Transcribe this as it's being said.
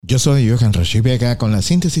Yo soy Johan Rashi Vega con la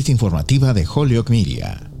síntesis informativa de Holyoke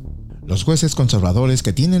Media. Los jueces conservadores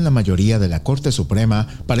que tienen la mayoría de la Corte Suprema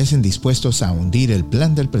parecen dispuestos a hundir el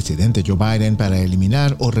plan del presidente Joe Biden para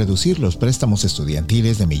eliminar o reducir los préstamos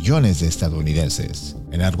estudiantiles de millones de estadounidenses.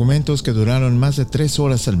 En argumentos que duraron más de 3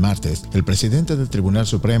 horas el martes, el presidente del Tribunal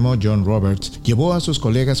Supremo, John Roberts, llevó a sus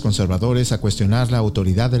colegas conservadores a cuestionar la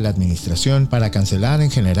autoridad de la administración para cancelar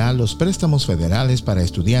en general los préstamos federales para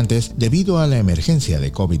estudiantes debido a la emergencia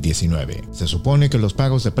de COVID-19. Se supone que los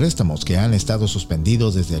pagos de préstamos que han estado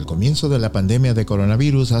suspendidos desde el comienzo de la pandemia de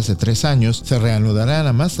coronavirus hace 3 años se reanudarán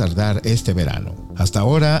a más tardar este verano. Hasta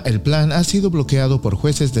ahora, el plan ha sido bloqueado por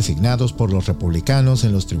jueces designados por los republicanos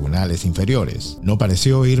en los tribunales inferiores. No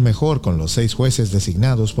pareció ir mejor con los 6 jueces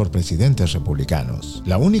designados por presidentes republicanos.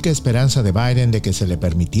 La única esperanza de Biden de que se le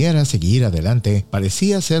permitiera seguir adelante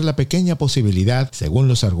parecía ser la pequeña posibilidad, según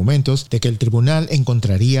los argumentos, de que el tribunal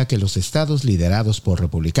encontraría que los estados liderados por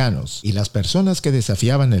republicanos y las personas que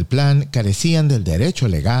desafiaban el plan carecían del derecho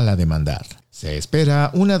legal a demandar. Se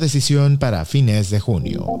espera una decisión para fines de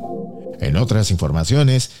junio. En otras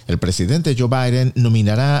informaciones, el presidente Joe Biden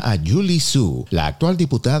nominará a Julie Su, la actual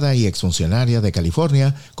diputada y exfuncionaria de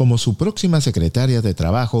California, como su próxima secretaria de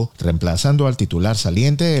Trabajo, reemplazando al titular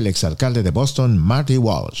saliente, el exalcalde de Boston, Marty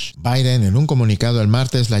Walsh. Biden, en un comunicado el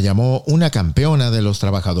martes, la llamó una campeona de los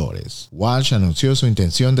trabajadores. Walsh anunció su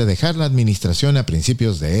intención de dejar la administración a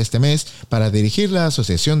principios de este mes para dirigir la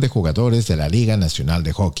Asociación de Jugadores de la Liga Nacional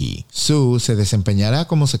de Hockey. Su se desempeñará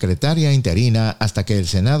como secretaria interina hasta que el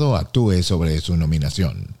Senado actúe sobre su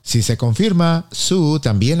nominación. Si se confirma, Su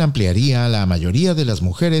también ampliaría la mayoría de las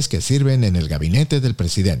mujeres que sirven en el gabinete del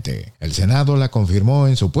presidente. El Senado la confirmó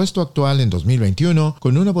en su puesto actual en 2021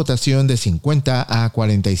 con una votación de 50 a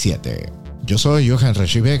 47. Yo soy Johan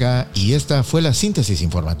Rashi Vega y esta fue la síntesis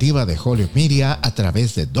informativa de Holyoke Media a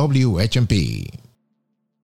través de WHMP.